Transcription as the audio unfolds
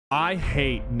I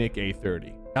hate Nick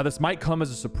A30. Now, this might come as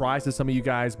a surprise to some of you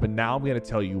guys, but now I'm going to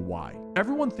tell you why.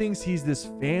 Everyone thinks he's this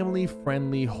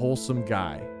family-friendly, wholesome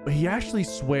guy, but he actually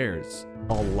swears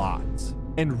a lot.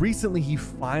 And recently, he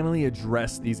finally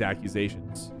addressed these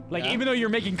accusations. Like, even though you're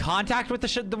making contact with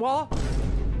the wall?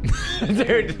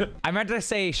 Dude, I meant to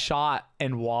say shot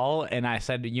and wall, and I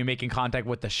said you're making contact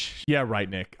with the Yeah, right,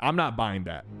 Nick. I'm not buying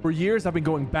that. For years, I've been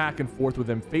going back and forth with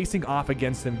him, facing off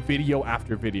against him video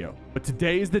after video. But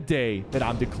today is the day that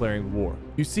I'm declaring war.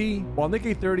 You see, while Nick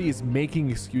A30 is making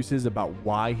excuses about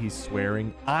why he's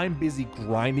swearing, I'm busy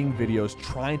grinding videos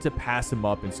trying to pass him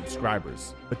up in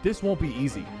subscribers. But this won't be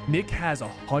easy. Nick has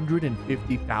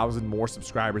 150,000 more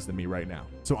subscribers than me right now.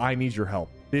 So I need your help.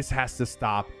 This has to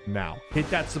stop now. Hit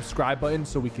that subscribe button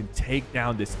so we can take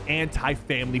down this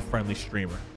anti-family friendly streamer.